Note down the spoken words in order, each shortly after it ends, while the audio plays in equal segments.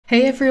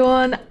Hey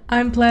everyone,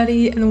 I'm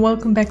Platty and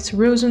welcome back to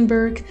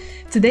Rosenburg.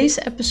 Today's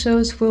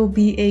episode will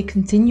be a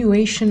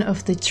continuation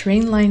of the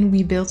train line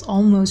we built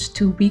almost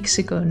 2 weeks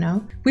ago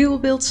now. We will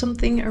build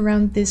something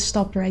around this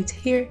stop right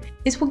here.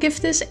 It will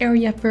give this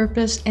area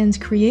purpose and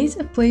create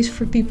a place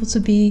for people to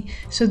be,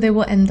 so they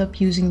will end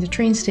up using the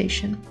train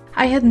station.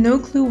 I had no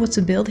clue what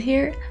to build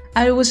here.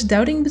 I was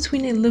doubting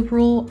between a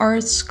liberal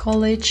arts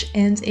college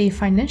and a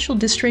financial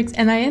district,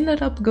 and I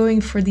ended up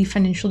going for the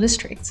financial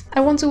district.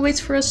 I want to wait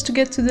for us to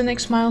get to the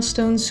next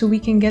milestone so we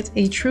can get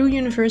a true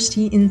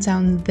university in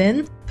town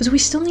then, but we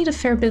still need a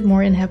fair bit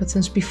more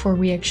inhabitants before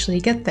we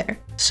actually get there.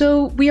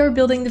 So we are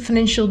building the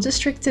financial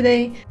district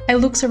today. I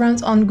looked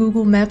around on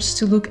Google Maps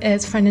to look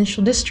at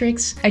financial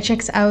districts. I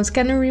checked out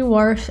Canary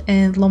Wharf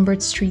and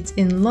Lombard Street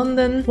in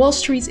London, Wall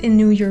Street in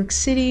New York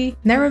City,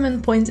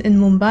 Nariman Point in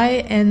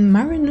Mumbai, and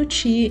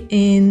Marunouchi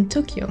in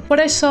Tokyo. What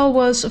I saw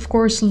was, of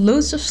course,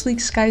 loads of sleek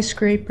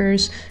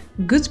skyscrapers,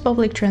 good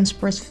public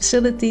transport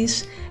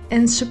facilities,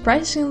 and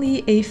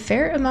surprisingly a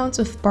fair amount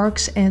of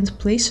parks and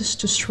places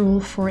to stroll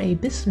for a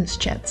business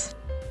chat.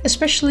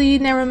 Especially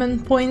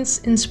Nariman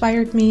Point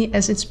inspired me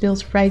as it's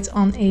built right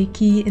on a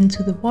quay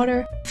into the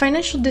water.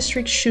 Financial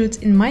districts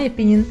should, in my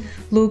opinion,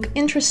 look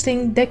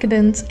interesting,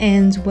 decadent,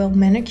 and well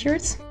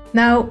manicured.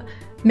 Now,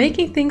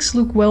 making things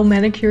look well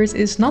manicured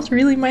is not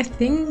really my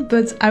thing,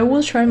 but I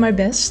will try my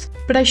best.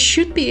 But I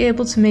should be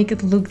able to make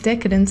it look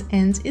decadent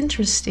and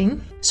interesting,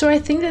 so I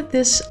think that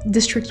this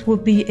district will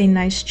be a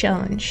nice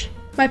challenge.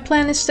 My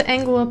plan is to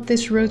angle up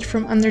this road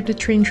from under the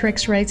train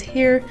tracks right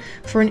here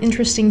for an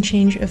interesting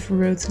change of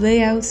road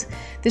layout.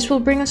 This will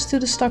bring us to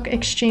the stock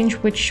exchange,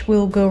 which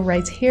will go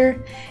right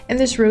here, and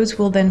this road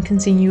will then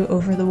continue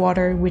over the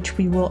water, which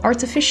we will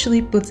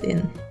artificially put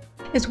in.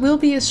 It will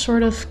be a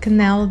sort of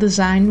canal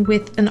design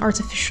with an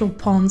artificial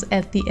pond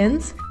at the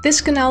end. This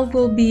canal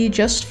will be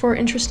just for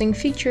interesting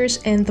features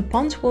and the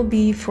pond will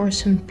be for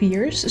some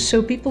piers,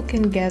 so people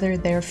can gather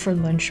there for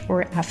lunch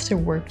or after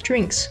work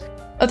drinks.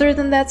 Other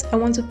than that, I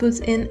want to put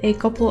in a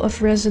couple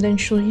of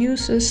residential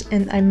uses,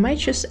 and I might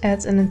just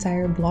add an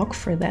entire block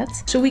for that,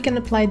 so we can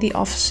apply the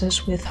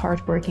offices with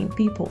hardworking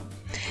people.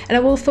 And I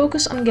will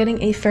focus on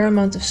getting a fair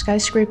amount of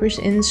skyscrapers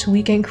in so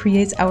we can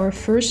create our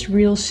first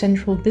real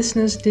central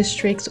business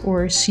district,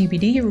 or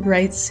CBD,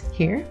 right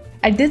here.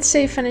 I did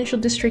say financial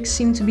districts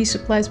seem to be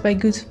supplied by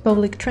good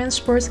public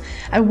transport.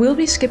 I will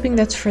be skipping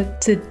that for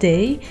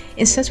today.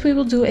 Instead, we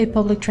will do a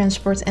public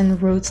transport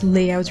and road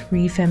layout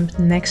revamp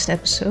next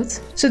episode.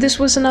 So this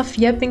was enough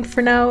yapping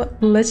for now.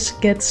 Let's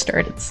get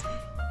started.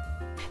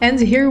 And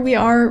here we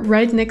are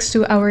right next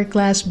to our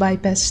glass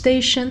bypass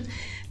station.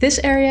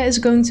 This area is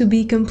going to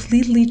be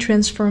completely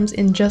transformed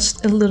in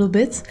just a little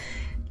bit.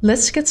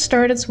 Let's get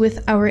started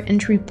with our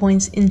entry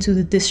point into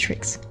the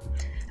district.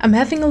 I'm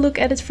having a look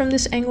at it from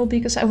this angle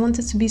because I want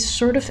it to be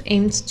sort of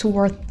aimed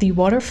toward the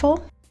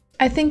waterfall.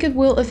 I think it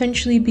will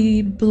eventually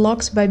be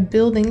blocked by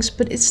buildings,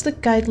 but it's the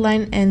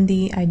guideline and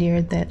the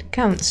idea that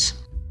counts.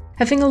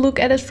 Having a look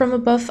at it from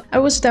above, I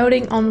was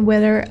doubting on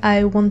whether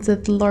I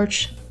wanted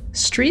large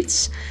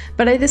streets,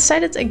 but I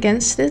decided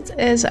against it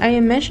as I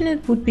imagine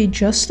it would be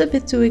just a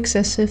bit too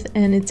excessive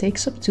and it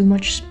takes up too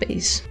much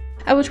space.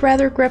 I would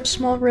rather grab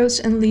small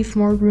roads and leave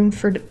more room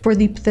for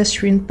the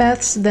pedestrian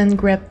paths than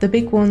grab the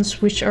big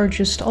ones, which are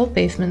just all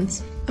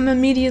pavement. I'm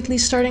immediately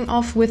starting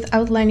off with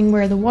outlining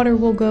where the water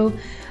will go.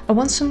 I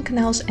want some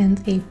canals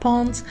and a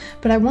pond,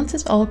 but I want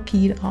it all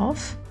keyed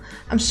off.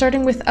 I'm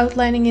starting with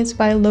outlining it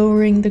by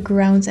lowering the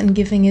ground and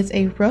giving it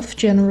a rough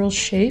general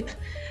shape.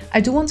 I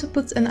do want to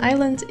put an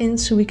island in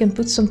so we can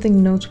put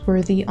something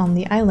noteworthy on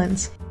the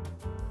island.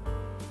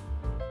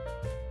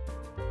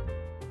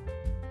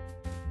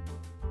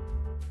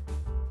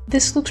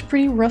 This looks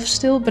pretty rough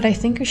still, but I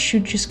think I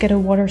should just get a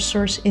water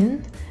source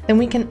in. Then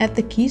we can add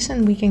the keys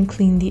and we can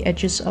clean the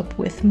edges up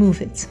with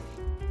Move It.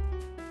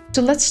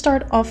 So let's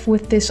start off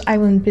with this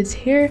island bit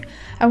here.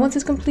 I want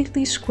it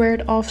completely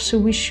squared off, so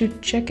we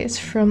should check it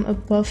from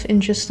above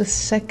in just a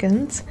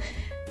second.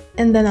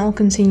 And then I'll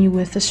continue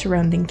with the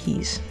surrounding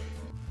keys.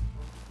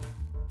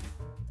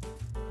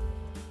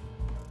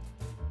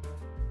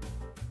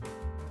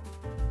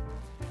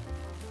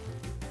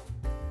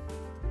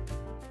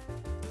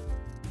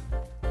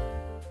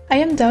 I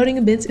am doubting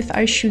a bit if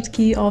I should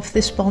key off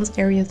this pond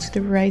area to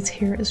the right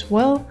here as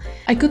well.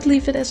 I could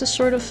leave it as a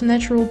sort of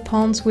natural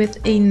pond with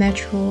a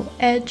natural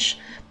edge,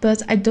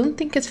 but I don't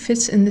think it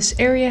fits in this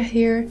area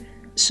here,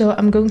 so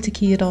I'm going to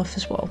key it off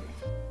as well.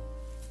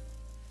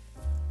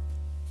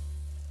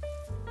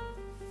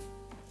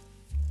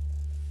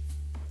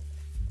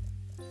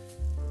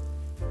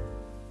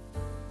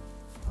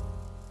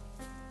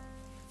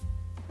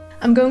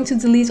 I'm going to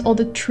delete all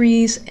the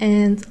trees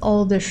and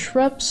all the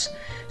shrubs,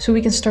 so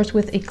we can start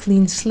with a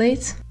clean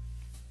slate.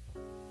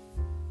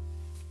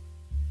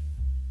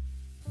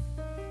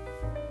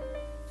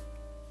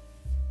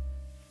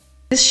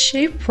 This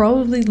shape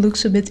probably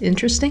looks a bit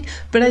interesting,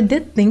 but I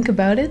did think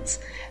about it.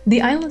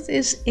 The island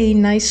is a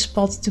nice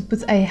spot to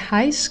put a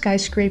high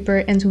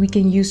skyscraper, and we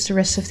can use the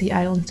rest of the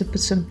island to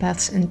put some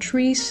paths and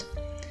trees.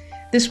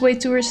 This way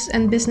tourists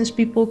and business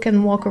people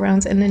can walk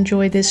around and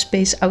enjoy this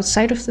space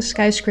outside of the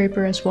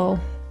skyscraper as well.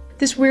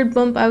 This weird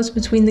bump out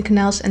between the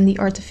canals and the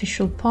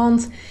artificial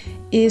pond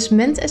is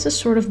meant as a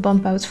sort of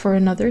bump out for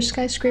another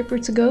skyscraper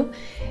to go.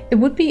 It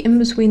would be in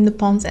between the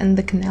pond and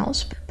the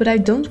canals, but I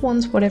don't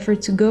want whatever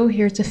to go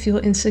here to feel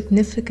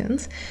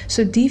insignificant,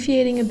 so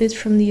deviating a bit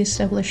from the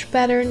established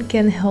pattern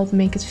can help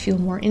make it feel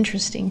more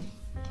interesting.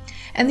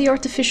 And the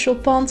artificial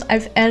pond,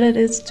 I've added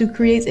it to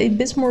create a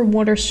bit more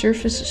water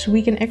surface so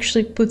we can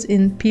actually put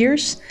in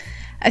piers.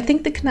 I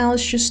think the canal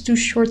is just too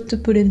short to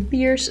put in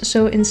piers,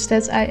 so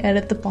instead I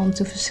added the pond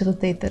to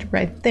facilitate that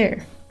right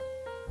there.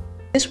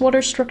 This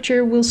water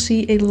structure will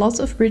see a lot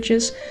of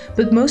bridges,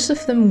 but most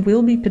of them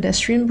will be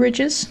pedestrian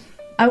bridges.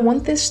 I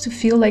want this to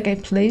feel like a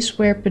place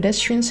where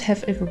pedestrians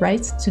have a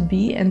right to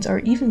be and are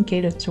even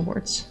gated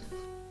towards.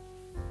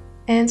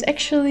 And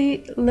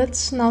actually,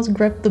 let's not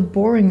grab the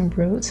boring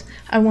road.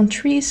 I want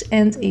trees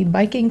and a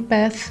biking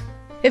path.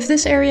 If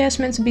this area is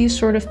meant to be a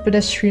sort of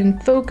pedestrian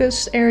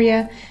focused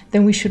area,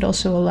 then we should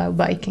also allow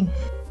biking.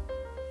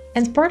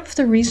 And part of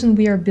the reason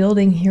we are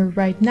building here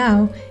right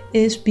now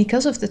is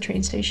because of the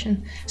train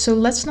station. So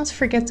let's not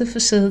forget to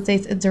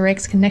facilitate a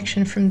direct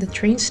connection from the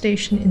train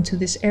station into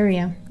this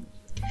area.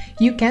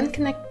 You can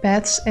connect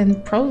paths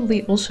and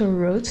probably also a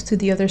road to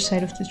the other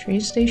side of the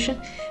train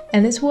station,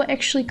 and it will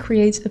actually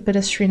create a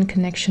pedestrian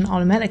connection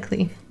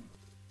automatically.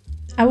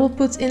 I will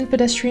put in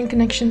pedestrian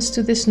connections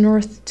to this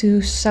north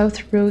to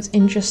south road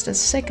in just a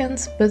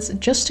second, but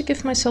just to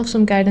give myself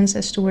some guidance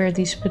as to where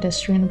these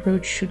pedestrian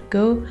roads should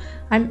go,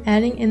 I'm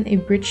adding in a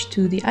bridge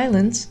to the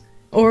island,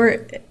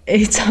 or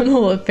a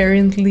tunnel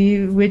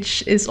apparently,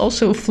 which is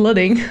also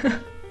flooding.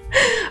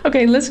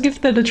 Okay, let's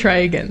give that a try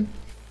again.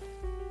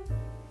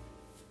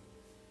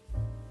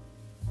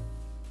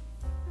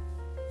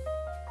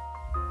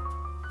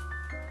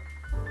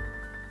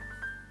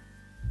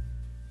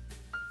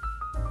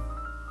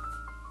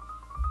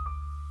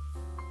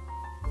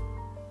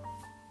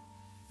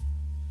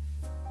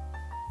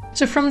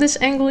 So from this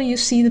angle you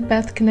see the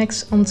path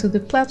connects onto the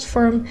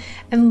platform,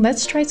 and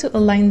let's try to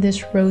align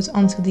this road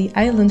onto the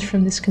island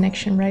from this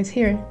connection right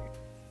here.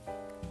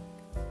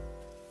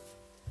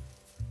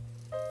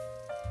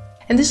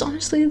 And this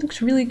honestly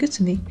looks really good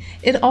to me.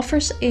 It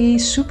offers a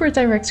super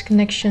direct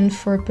connection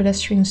for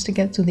pedestrians to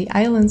get to the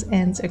island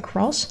and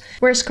across,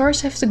 whereas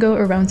cars have to go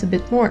around a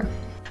bit more.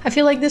 I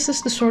feel like this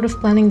is the sort of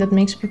planning that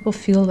makes people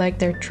feel like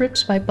their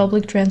trips by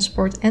public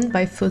transport and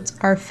by foot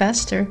are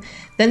faster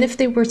than if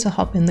they were to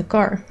hop in the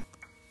car.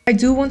 I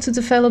do want to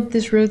develop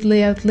this road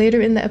layout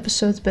later in the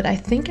episode, but I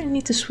think I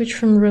need to switch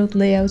from road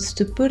layouts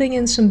to putting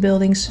in some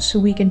buildings so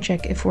we can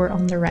check if we're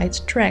on the right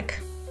track.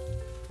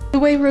 The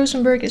way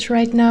Rosenburg is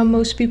right now,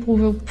 most people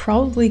will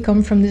probably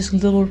come from this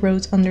little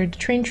road under the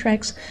train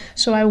tracks,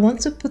 so I want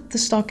to put the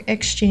stock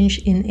exchange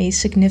in a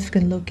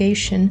significant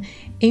location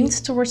aimed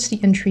towards the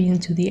entry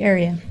into the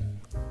area.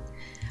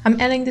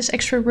 I'm adding this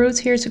extra road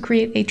here to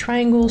create a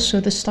triangle so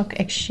the stock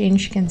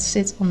exchange can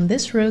sit on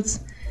this road.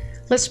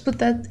 Let's put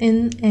that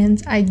in,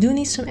 and I do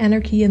need some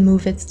anarchy and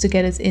move it to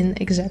get it in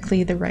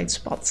exactly the right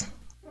spot.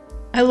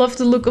 I love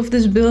the look of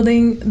this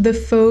building. The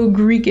faux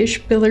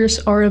Greekish pillars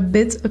are a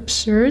bit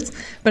absurd,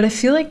 but I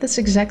feel like that's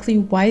exactly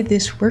why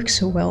this works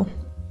so well.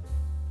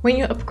 When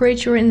you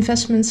upgrade your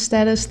investment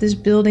status, this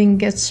building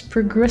gets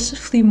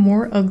progressively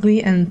more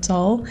ugly and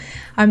tall.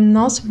 I'm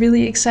not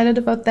really excited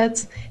about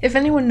that. If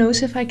anyone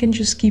knows if I can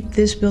just keep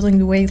this building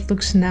the way it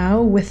looks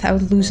now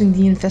without losing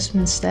the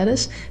investment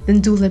status, then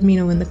do let me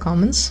know in the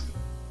comments.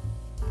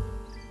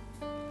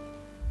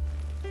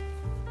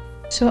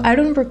 So I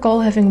don't recall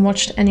having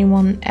watched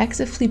anyone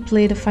actively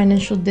play the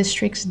Financial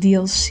District's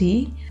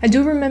DLC. I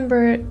do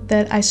remember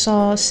that I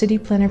saw City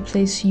Planner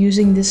Place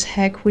using this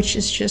hack, which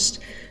is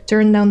just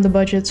turn down the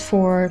budget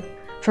for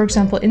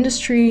example,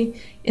 industry,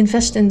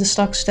 invest in the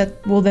stocks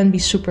that will then be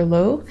super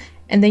low,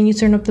 and then you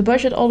turn up the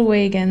budget all the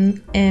way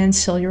again and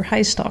sell your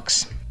high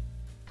stocks.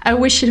 I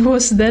wish it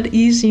was that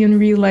easy in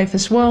real life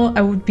as well.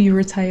 I would be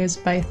retired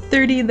by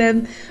 30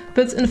 then,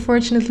 but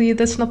unfortunately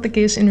that's not the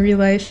case in real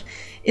life.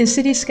 In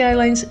City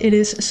Skylines it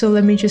is, so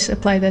let me just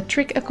apply that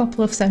trick a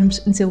couple of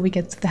times until we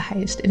get to the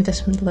highest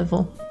investment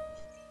level.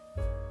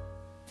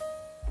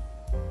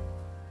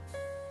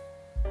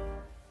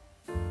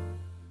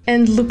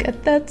 And look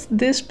at that,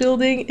 this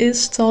building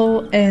is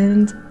tall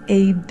and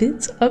a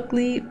bit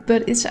ugly,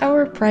 but it's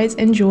our pride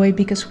and joy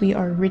because we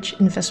are rich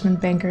investment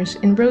bankers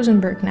in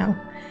Rosenburg now.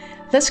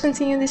 Let's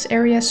continue this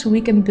area so we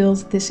can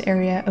build this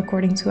area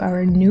according to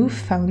our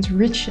newfound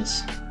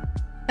riches.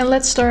 And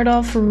let's start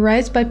off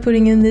right by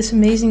putting in this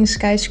amazing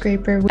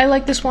skyscraper. I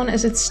like this one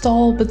as it's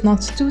tall but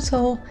not too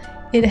tall.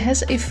 It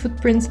has a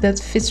footprint that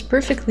fits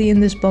perfectly in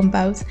this bump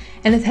out,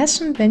 and it has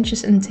some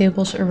benches and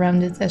tables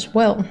around it as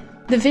well.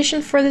 The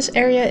vision for this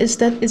area is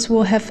that it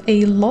will have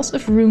a lot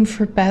of room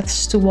for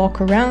paths to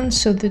walk around,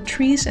 so the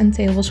trees and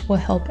tables will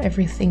help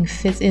everything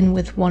fit in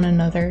with one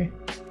another.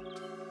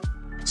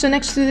 So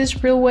next to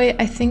this railway,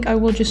 I think I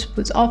will just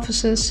put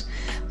offices.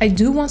 I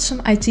do want some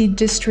IT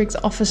district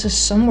offices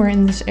somewhere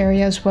in this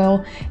area as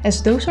well,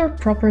 as those are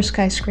proper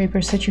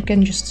skyscrapers that you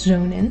can just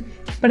zone in.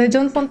 But I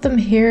don't want them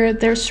here.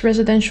 There's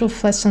residential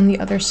flats on the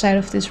other side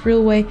of this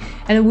railway,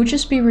 and it would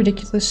just be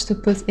ridiculous to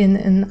put in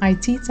an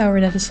IT tower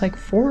that is like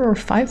 4 or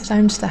 5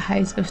 times the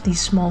height of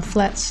these small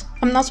flats.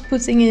 I'm not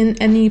putting in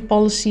any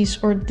policies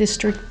or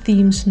district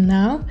themes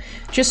now,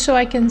 just so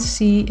I can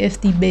see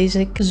if the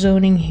basic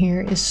zoning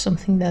here is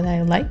something that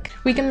I like.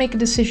 We can make a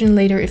decision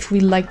later if we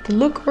like the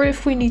look or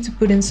if we need to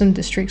put in some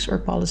districts or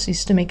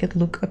policies to make it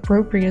look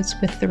appropriate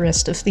with the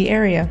rest of the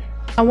area.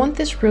 I want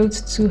this road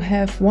to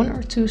have 1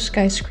 or 2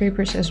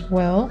 skyscrapers as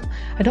well.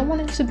 I don't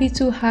want it to be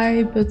too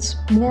high, but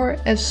more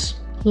as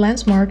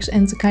landmarks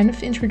and to kind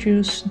of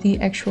introduce the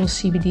actual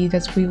CBD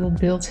that we will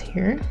build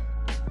here.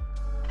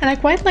 And I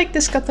quite like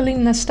this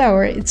Catalina's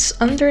tower. It's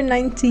under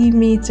 90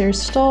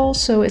 meters tall,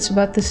 so it's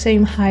about the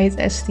same height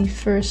as the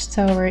first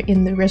tower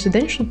in the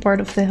residential part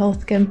of the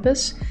health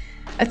campus.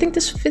 I think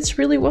this fits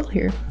really well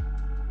here.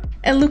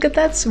 And look at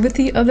that, with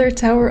the other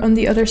tower on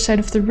the other side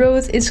of the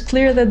road, it's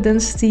clear that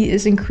density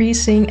is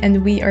increasing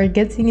and we are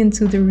getting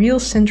into the real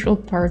central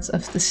part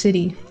of the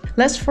city.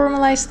 Let's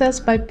formalize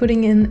that by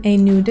putting in a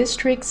new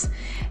district.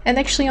 And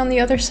actually on the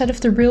other side of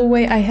the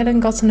railway, I hadn't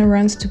gotten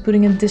around to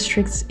putting a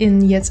district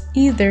in yet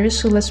either,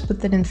 so let's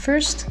put that in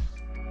first.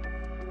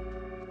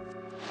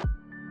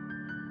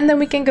 And then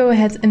we can go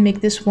ahead and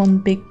make this one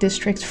big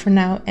district for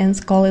now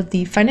and call it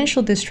the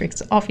financial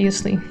district,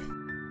 obviously.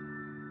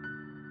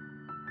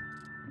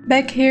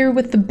 Back here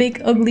with the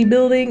big ugly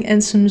building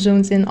and some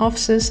zoned in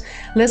offices,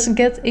 let's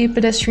get a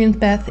pedestrian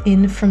path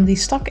in from the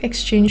stock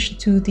exchange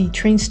to the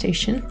train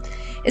station.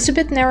 It's a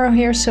bit narrow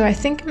here, so I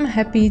think I'm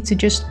happy to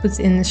just put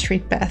in a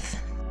straight path.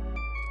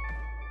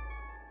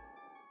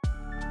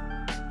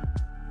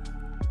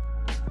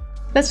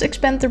 Let's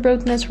expand the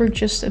road network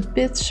just a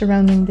bit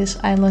surrounding this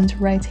island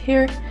right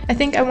here. I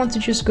think I want to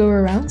just go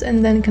around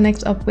and then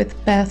connect up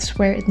with paths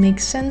where it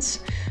makes sense.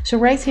 So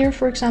right here,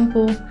 for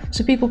example,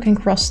 so people can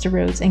cross the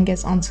road and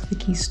get onto the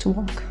quays to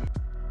walk.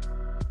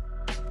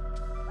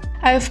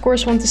 I of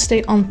course want to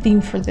stay on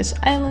theme for this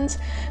island,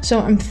 so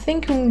I'm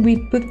thinking we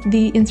put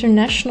the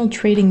International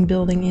Trading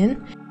Building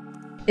in.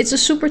 It's a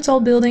super tall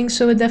building,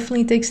 so it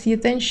definitely takes the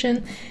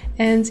attention,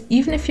 and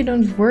even if you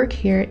don't work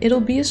here, it'll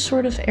be a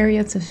sort of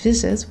area to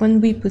visit when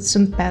we put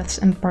some paths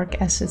and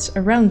park assets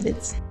around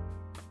it.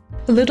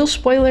 A little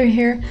spoiler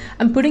here,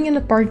 I'm putting in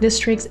a park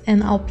district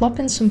and I'll plop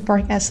in some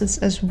park assets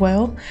as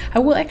well. I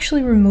will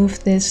actually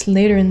remove this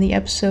later in the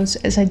episodes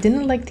as I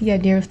didn't like the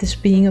idea of this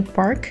being a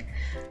park.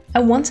 I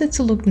want it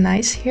to look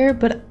nice here,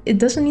 but it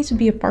doesn't need to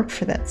be a park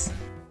for that.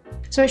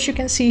 So as you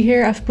can see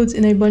here, I've put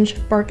in a bunch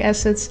of park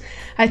assets.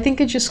 I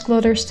think it just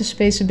clutters the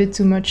space a bit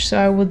too much, so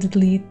I will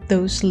delete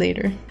those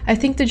later. I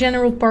think the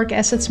general park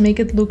assets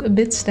make it look a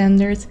bit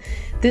standard.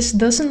 This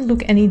doesn't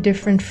look any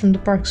different from the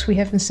parks we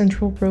have in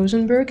central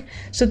Rosenburg,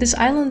 so this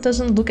island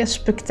doesn't look as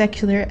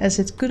spectacular as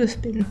it could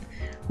have been.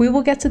 We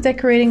will get to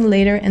decorating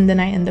later and then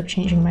I end up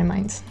changing my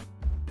mind.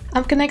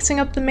 I'm connecting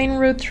up the main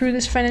road through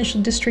this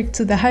financial district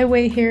to the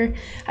highway here.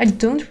 I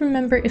don't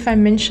remember if I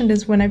mentioned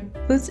it when I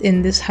put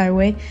in this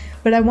highway,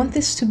 but I want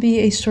this to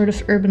be a sort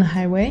of urban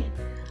highway.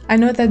 I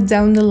know that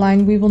down the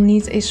line we will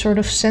need a sort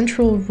of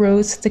central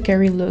road to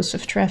carry loads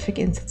of traffic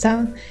into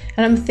town,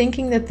 and I'm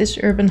thinking that this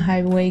urban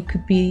highway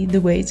could be the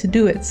way to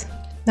do it.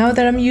 Now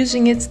that I'm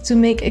using it to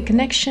make a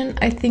connection,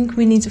 I think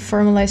we need to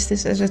formalize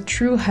this as a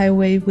true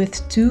highway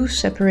with 2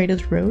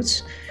 separated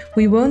roads.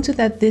 We won't do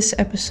that this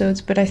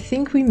episode, but I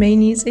think we may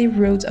need a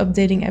road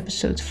updating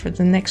episode for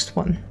the next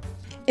one.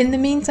 In the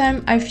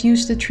meantime, I've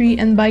used the tree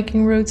and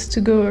biking road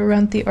to go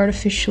around the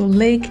artificial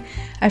lake.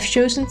 I've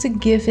chosen to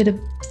give it a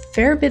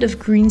fair bit of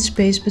green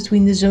space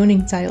between the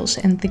zoning tiles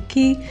and the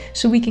quay,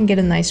 so we can get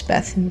a nice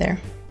path in there.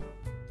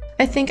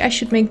 I think I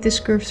should make this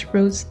curved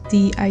road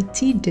the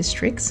IT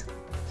district.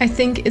 I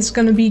think it's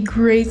gonna be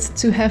great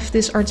to have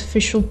this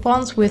artificial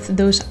pond with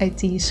those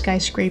IT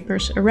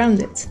skyscrapers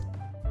around it.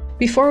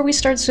 Before we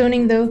start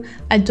zoning though,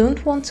 I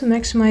don't want to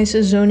maximize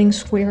the zoning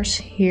squares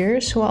here,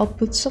 so I'll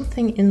put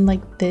something in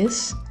like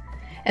this.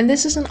 And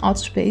this is an odd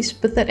space,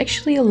 but that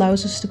actually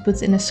allows us to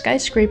put in a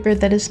skyscraper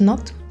that is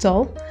not too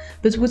tall,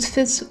 but would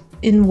fit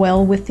in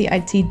well with the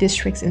IT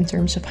district in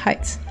terms of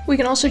height. We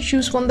can also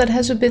choose one that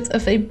has a bit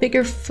of a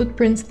bigger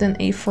footprint than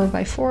a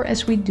 4x4,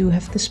 as we do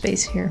have the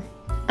space here.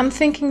 I'm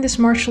thinking this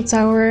Marshall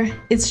Tower,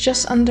 it's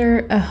just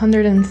under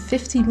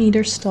 150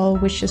 meters tall,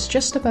 which is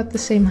just about the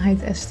same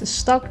height as the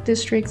stock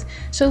district,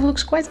 so it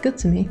looks quite good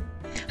to me.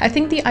 I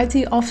think the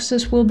IT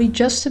offices will be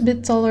just a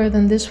bit taller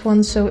than this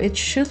one, so it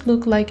should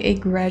look like a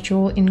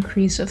gradual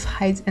increase of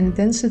height and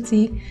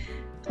density.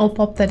 I'll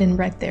pop that in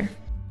right there.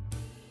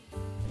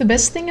 The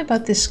best thing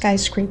about this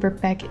skyscraper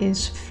pack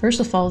is,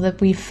 first of all,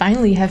 that we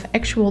finally have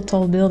actual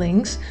tall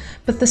buildings,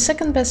 but the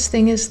second best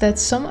thing is that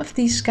some of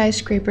these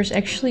skyscrapers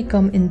actually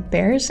come in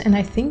pairs, and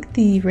I think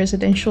the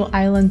residential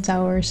island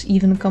towers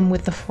even come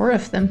with the 4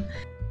 of them.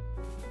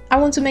 I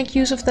want to make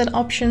use of that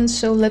option,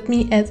 so let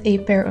me add a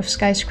pair of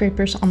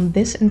skyscrapers on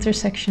this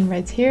intersection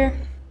right here.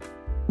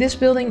 This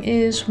building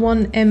is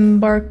one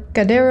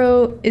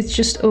Embarcadero. It's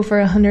just over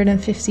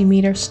 150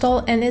 meters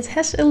tall and it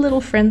has a little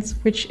friend,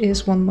 which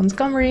is one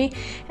Montgomery,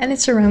 and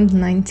it's around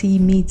 90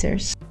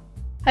 meters.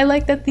 I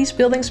like that these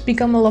buildings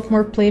become a lot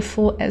more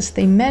playful as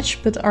they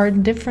match but are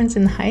different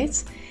in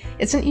height.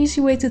 It's an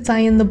easy way to tie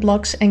in the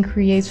blocks and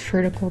create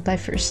vertical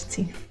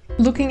diversity.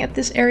 Looking at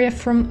this area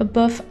from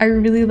above, I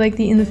really like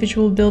the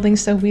individual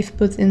buildings that we've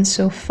put in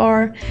so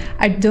far.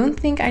 I don't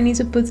think I need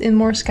to put in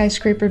more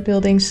skyscraper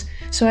buildings,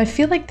 so I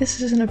feel like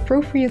this is an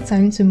appropriate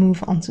time to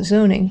move on to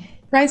zoning.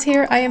 Right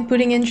here I am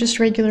putting in just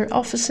regular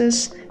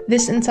offices.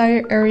 This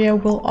entire area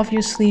will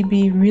obviously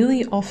be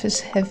really office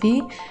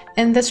heavy,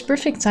 and that's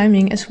perfect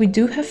timing as we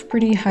do have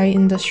pretty high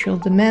industrial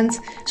demand,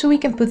 so we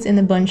can put in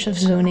a bunch of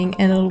zoning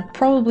and it'll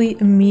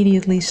probably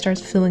immediately start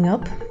filling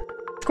up.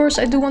 Of course,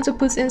 I do want to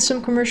put in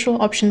some commercial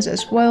options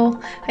as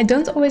well. I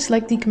don't always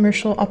like the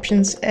commercial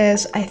options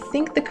as I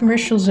think the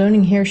commercial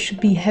zoning here should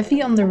be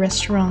heavy on the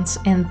restaurants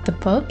and the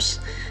pubs,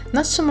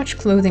 not so much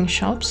clothing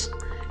shops.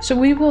 So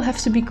we will have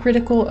to be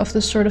critical of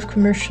the sort of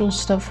commercial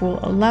stuff we'll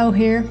allow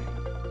here.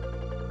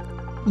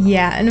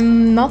 Yeah, and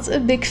I'm not a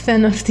big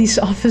fan of these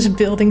office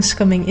buildings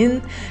coming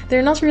in.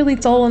 They're not really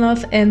tall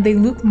enough and they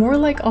look more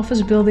like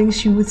office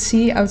buildings you would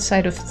see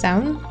outside of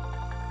town.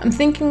 I'm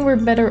thinking we're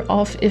better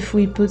off if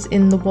we put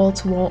in the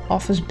wall-to-wall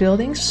office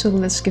buildings, so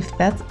let's give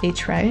that a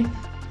try.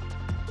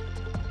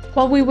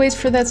 While we wait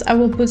for that, I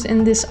will put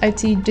in this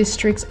IT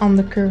district on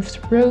the curved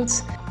road.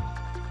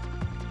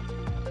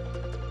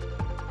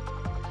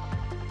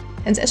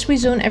 And as we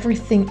zone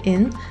everything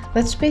in,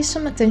 let's pay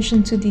some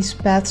attention to these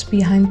paths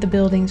behind the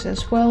buildings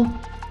as well.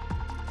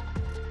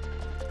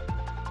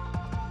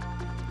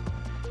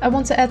 I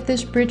want to add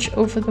this bridge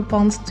over the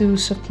pond to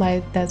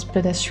supply that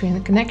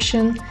pedestrian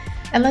connection.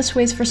 And let's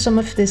wait for some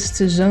of this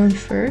to zone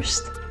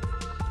first.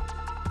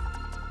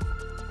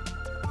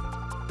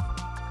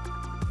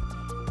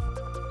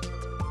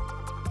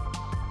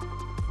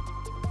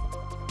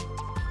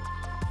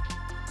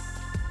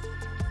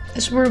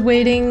 As we're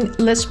waiting,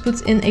 let's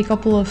put in a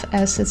couple of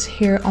assets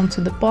here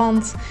onto the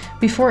pond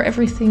before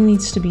everything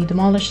needs to be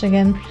demolished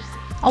again.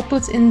 I'll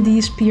put in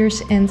these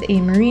piers and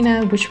a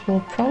marina, which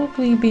will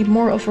probably be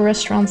more of a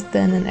restaurant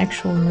than an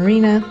actual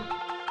marina.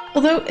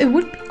 Although it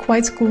would be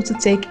quite cool to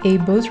take a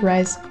boat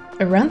ride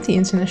around the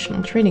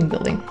International Trading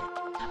Building.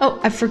 Oh,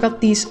 I forgot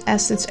these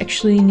assets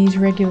actually need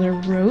regular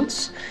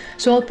roads.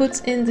 So I'll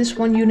put in this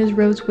 1 unit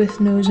road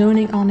with no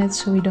zoning on it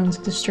so we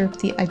don't disturb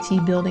the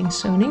IT building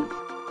zoning.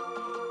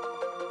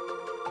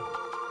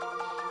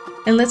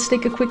 And let's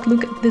take a quick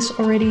look at this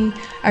already.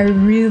 I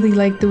really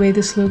like the way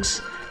this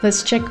looks.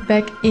 Let's check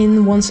back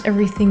in once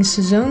everything's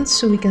zoned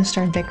so we can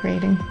start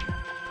decorating.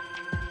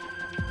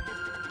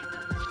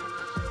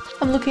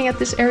 I'm looking at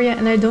this area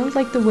and I don't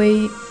like the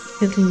way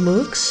it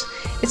looks.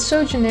 It's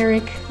so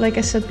generic, like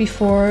I said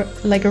before,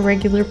 like a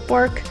regular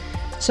park,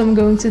 so I'm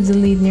going to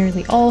delete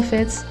nearly all of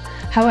it.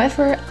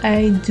 However,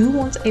 I do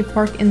want a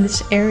park in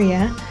this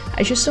area.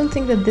 I just don't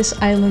think that this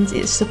island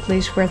is the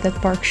place where that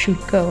park should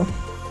go.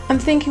 I'm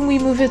thinking we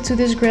move it to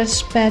this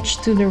grass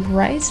patch to the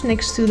right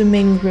next to the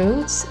main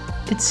road.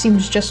 It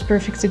seems just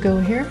perfect to go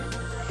here.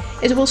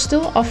 It will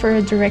still offer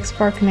a direct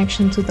park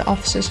connection to the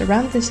offices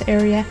around this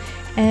area,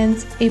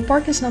 and a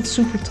park is not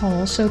super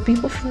tall, so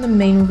people from the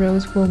main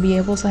road will be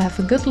able to have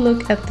a good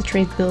look at the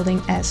trade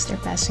building as they're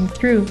passing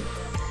through.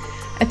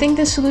 I think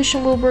this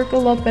solution will work a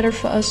lot better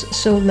for us,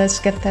 so let's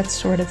get that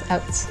sorted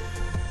out.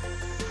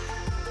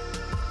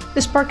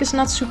 This park is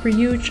not super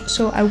huge,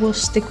 so I will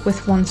stick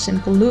with one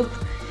simple loop.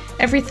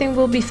 Everything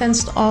will be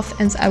fenced off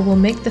and I will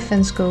make the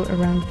fence go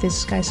around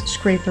this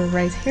skyscraper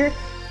right here.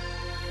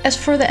 As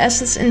for the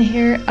assets in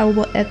here, I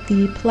will add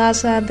the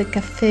plaza, the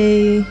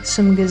cafe,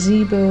 some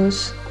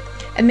gazebos.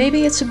 And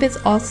maybe it's a bit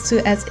odd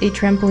to add a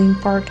trampoline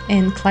park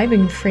and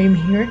climbing frame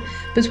here,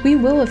 but we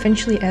will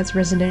eventually add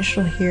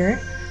residential here,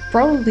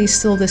 probably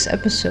still this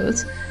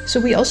episode, so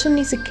we also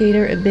need to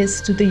cater a bit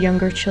to the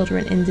younger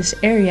children in this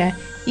area,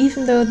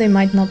 even though they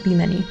might not be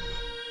many.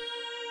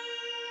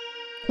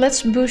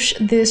 Let's bush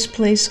this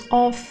place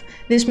off.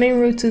 This main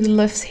road to the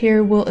left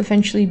here will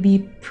eventually be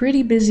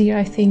pretty busy,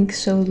 I think,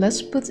 so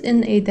let's put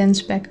in a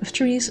dense back of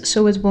trees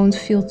so it won't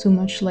feel too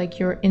much like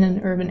you're in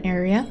an urban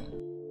area.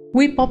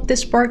 We popped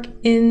this park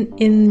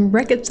in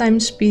record time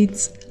speed.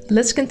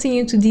 Let's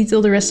continue to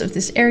detail the rest of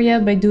this area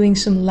by doing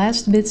some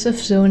last bits of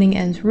zoning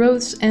and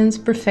roads and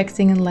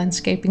perfecting and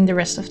landscaping the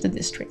rest of the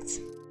district.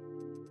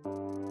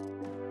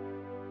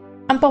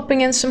 I'm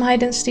popping in some high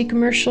density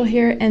commercial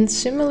here, and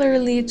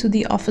similarly to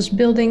the office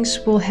buildings,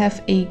 we'll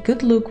have a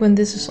good look when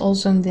this is all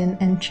zoned in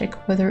and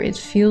check whether it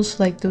feels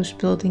like those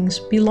buildings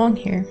belong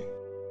here.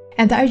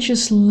 And I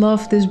just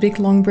love this big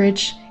long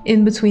bridge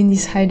in between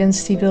these high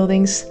density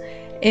buildings.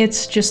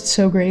 It's just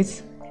so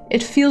great.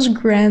 It feels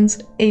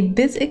grand, a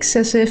bit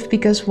excessive,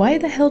 because why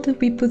the hell did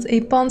we put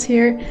a pond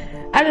here?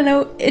 I don't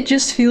know, it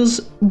just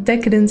feels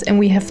decadent and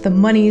we have the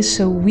money,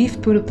 so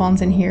we've put a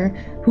pond in here.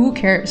 Who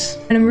cares?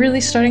 And I'm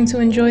really starting to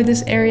enjoy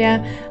this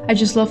area. I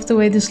just love the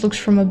way this looks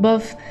from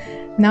above.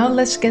 Now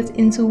let's get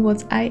into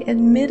what I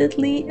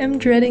admittedly am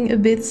dreading a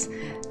bit.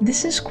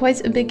 This is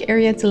quite a big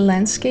area to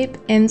landscape,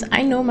 and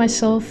I know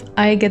myself,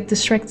 I get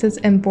distracted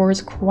and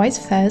bored quite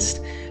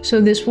fast,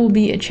 so this will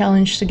be a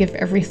challenge to give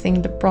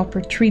everything the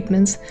proper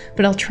treatment,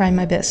 but I'll try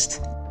my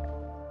best.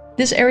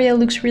 This area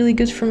looks really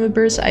good from a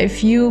bird's eye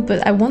view,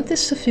 but I want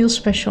this to feel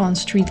special on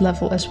street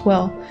level as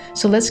well,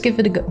 so let's give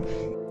it a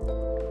go.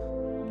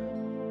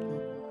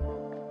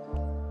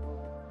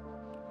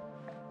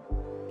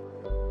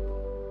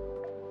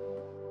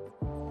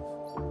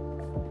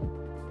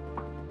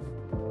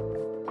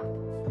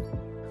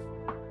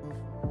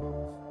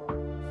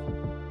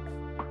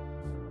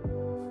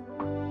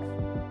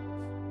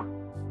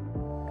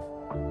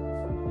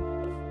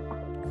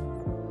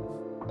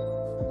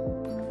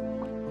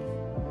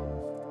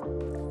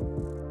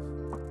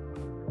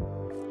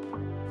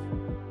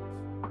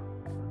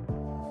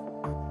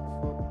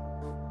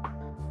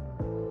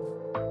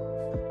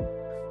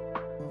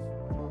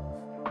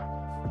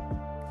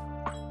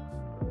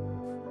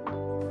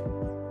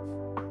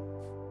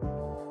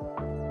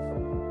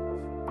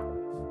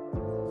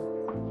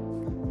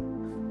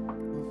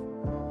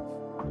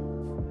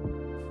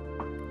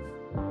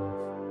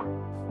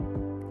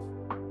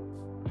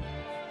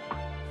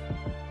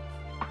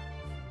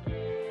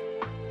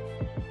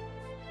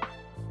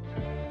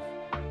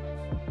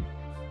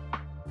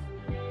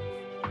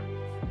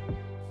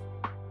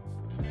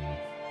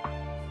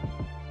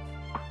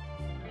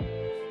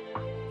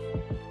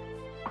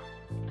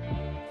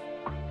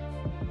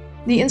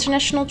 The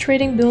International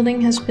Trading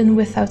Building has been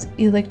without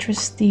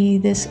electricity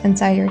this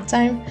entire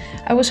time.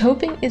 I was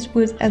hoping it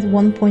would at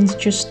one point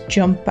just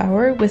jump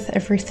power with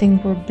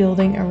everything we're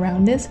building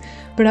around it,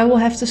 but I will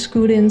have to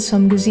scoot in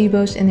some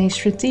gazebos in a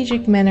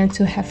strategic manner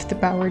to have the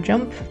power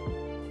jump.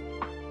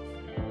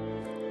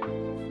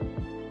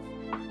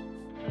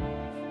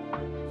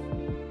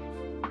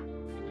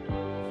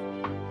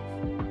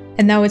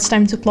 And now it's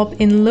time to plop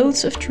in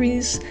loads of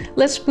trees.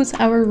 Let's put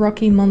our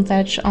rocky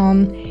montage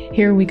on.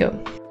 Here we go.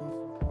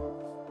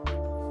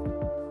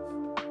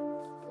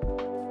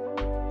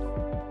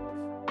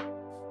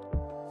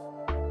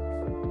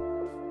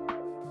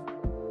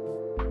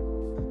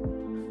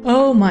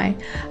 Oh my,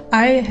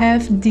 I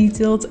have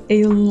detailed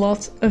a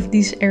lot of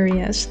these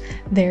areas.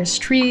 There's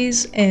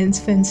trees and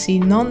fancy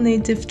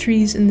non-native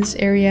trees in this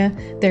area.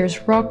 There's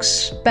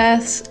rocks,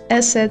 paths,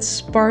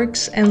 assets,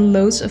 parks, and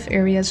loads of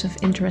areas of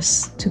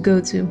interest to go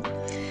to.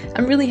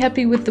 I'm really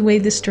happy with the way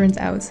this turned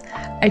out.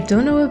 I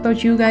don't know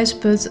about you guys,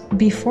 but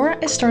before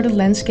I started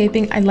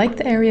landscaping, I liked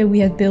the area we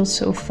had built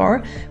so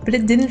far, but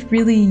it didn't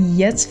really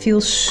yet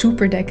feel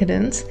super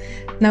decadent.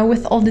 Now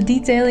with all the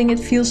detailing, it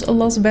feels a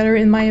lot better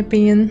in my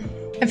opinion.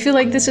 I feel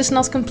like this is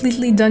not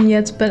completely done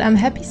yet, but I'm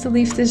happy to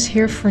leave this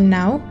here for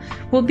now.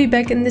 We'll be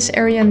back in this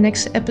area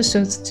next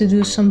episode to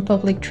do some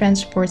public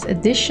transport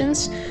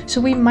additions, so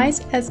we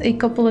might add a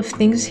couple of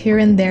things here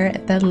and there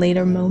at that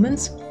later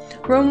moment.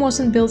 Rome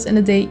wasn't built in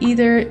a day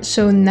either,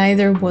 so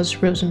neither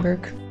was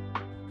Rosenburg.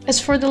 As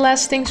for the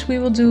last things we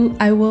will do,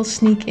 I will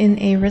sneak in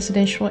a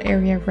residential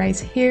area right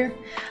here.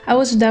 I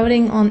was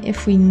doubting on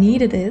if we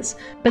needed it,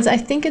 but I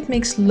think it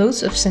makes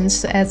loads of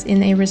sense to add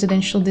in a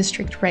residential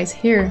district right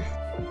here.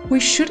 We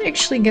should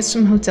actually get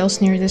some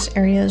hotels near this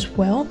area as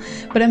well,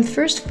 but I'm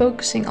first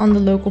focusing on the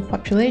local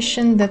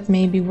population that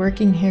may be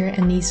working here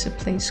and needs a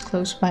place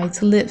close by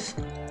to live.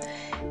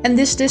 And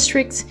this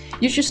district,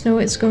 you just know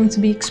it's going to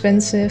be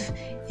expensive.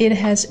 It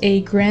has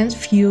a grand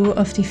view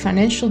of the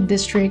financial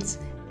district.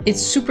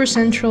 It's super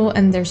central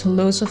and there's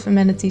loads of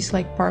amenities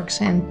like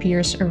parks and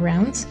piers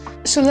around.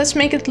 So let's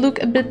make it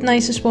look a bit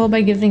nice as well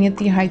by giving it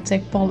the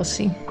high-tech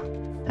policy.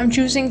 I'm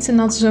choosing to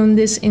not zone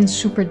this in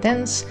super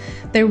dense.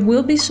 There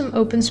will be some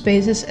open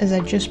spaces as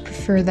I just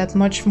prefer that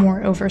much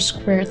more over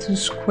square to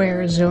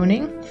square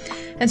zoning.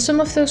 And some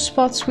of those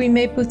spots we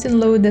may put in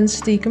low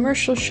density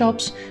commercial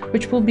shops,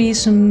 which will be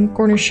some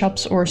corner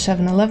shops or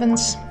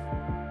 7-Elevens.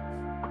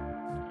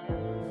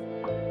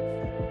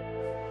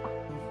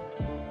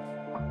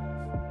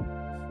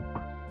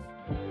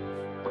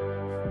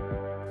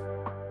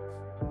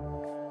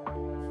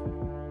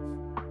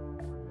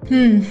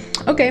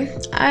 Okay,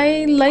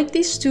 I like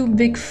these two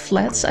big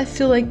flats. I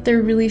feel like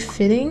they're really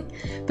fitting,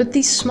 but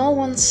these small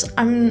ones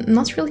I'm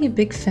not really a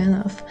big fan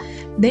of.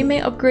 They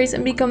may upgrade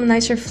and become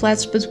nicer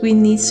flats, but we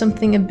need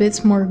something a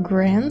bit more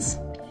grand.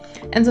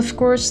 And of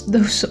course,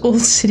 those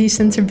old city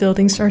center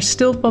buildings are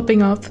still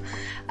popping up.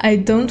 I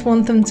don't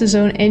want them to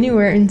zone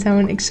anywhere in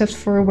town except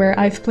for where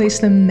I've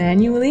placed them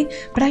manually,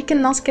 but I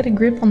cannot get a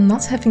grip on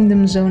not having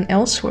them zone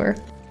elsewhere.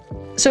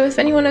 So if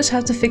anyone knows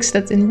how to fix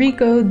that in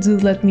Rico, do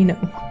let me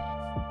know.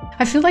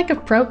 I feel like a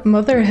proud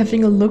mother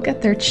having a look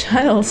at their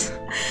child.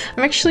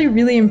 I'm actually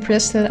really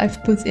impressed that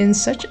I've put in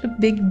such a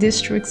big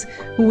district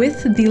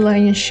with the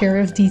lion's share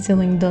of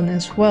detailing done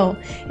as well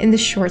in this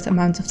short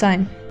amount of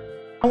time.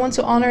 I want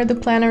to honor the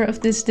planner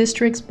of this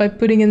district by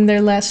putting in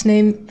their last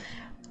name.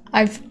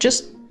 I've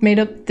just made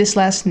up this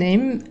last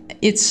name.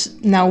 It's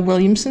now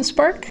Williamson's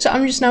Park, so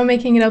I'm just now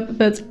making it up,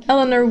 but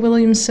Eleanor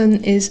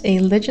Williamson is a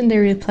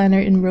legendary planner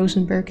in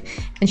Rosenburg,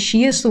 and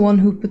she is the one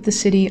who put the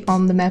city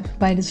on the map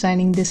by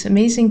designing this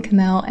amazing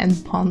canal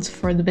and pond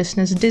for the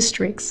business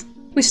district.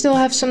 We still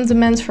have some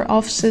demands for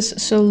offices,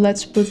 so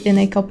let's put in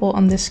a couple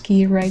on this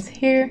quay right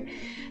here.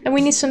 And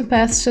we need some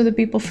paths so the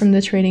people from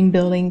the trading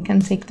building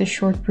can take the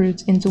short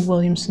route into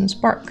Williamson's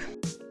Park.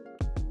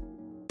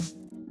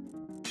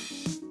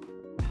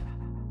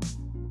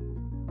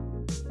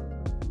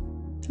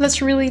 Let's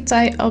really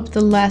tie up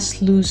the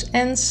last loose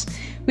ends.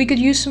 We could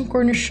use some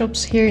corner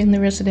shops here in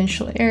the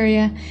residential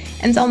area,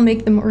 and I'll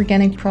make them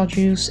organic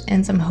produce,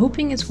 and I'm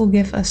hoping it will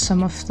give us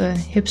some of the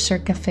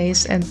hipster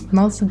cafes and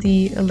not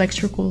the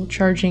electrical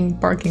charging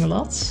parking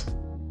lots.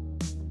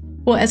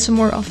 We'll add some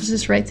more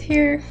offices right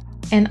here,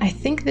 and I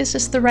think this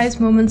is the right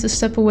moment to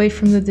step away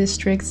from the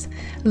district.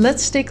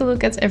 Let's take a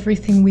look at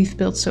everything we've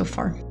built so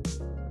far.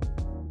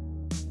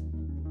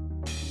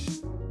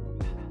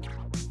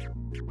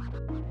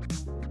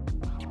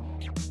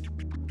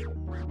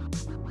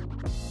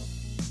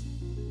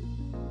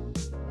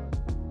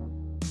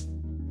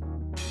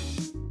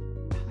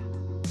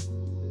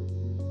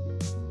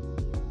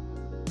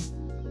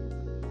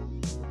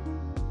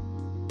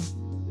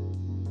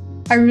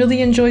 I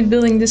really enjoyed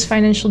building this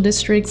financial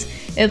district.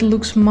 It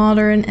looks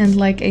modern and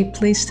like a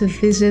place to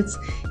visit,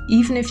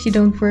 even if you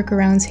don't work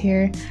around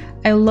here.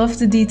 I love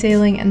the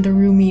detailing and the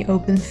roomy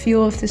open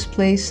feel of this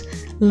place.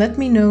 Let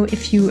me know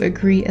if you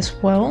agree as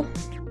well.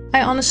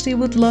 I honestly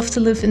would love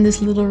to live in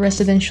this little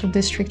residential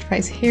district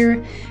right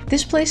here.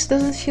 This place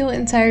doesn't feel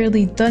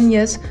entirely done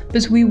yet,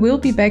 but we will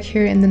be back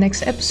here in the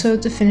next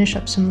episode to finish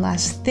up some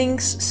last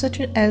things, such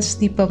as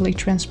the public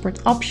transport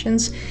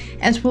options,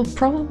 and we'll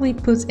probably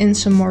put in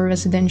some more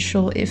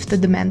residential if the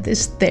demand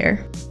is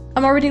there.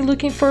 I'm already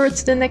looking forward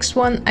to the next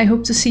one. I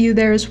hope to see you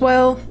there as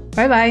well.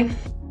 Bye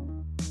bye!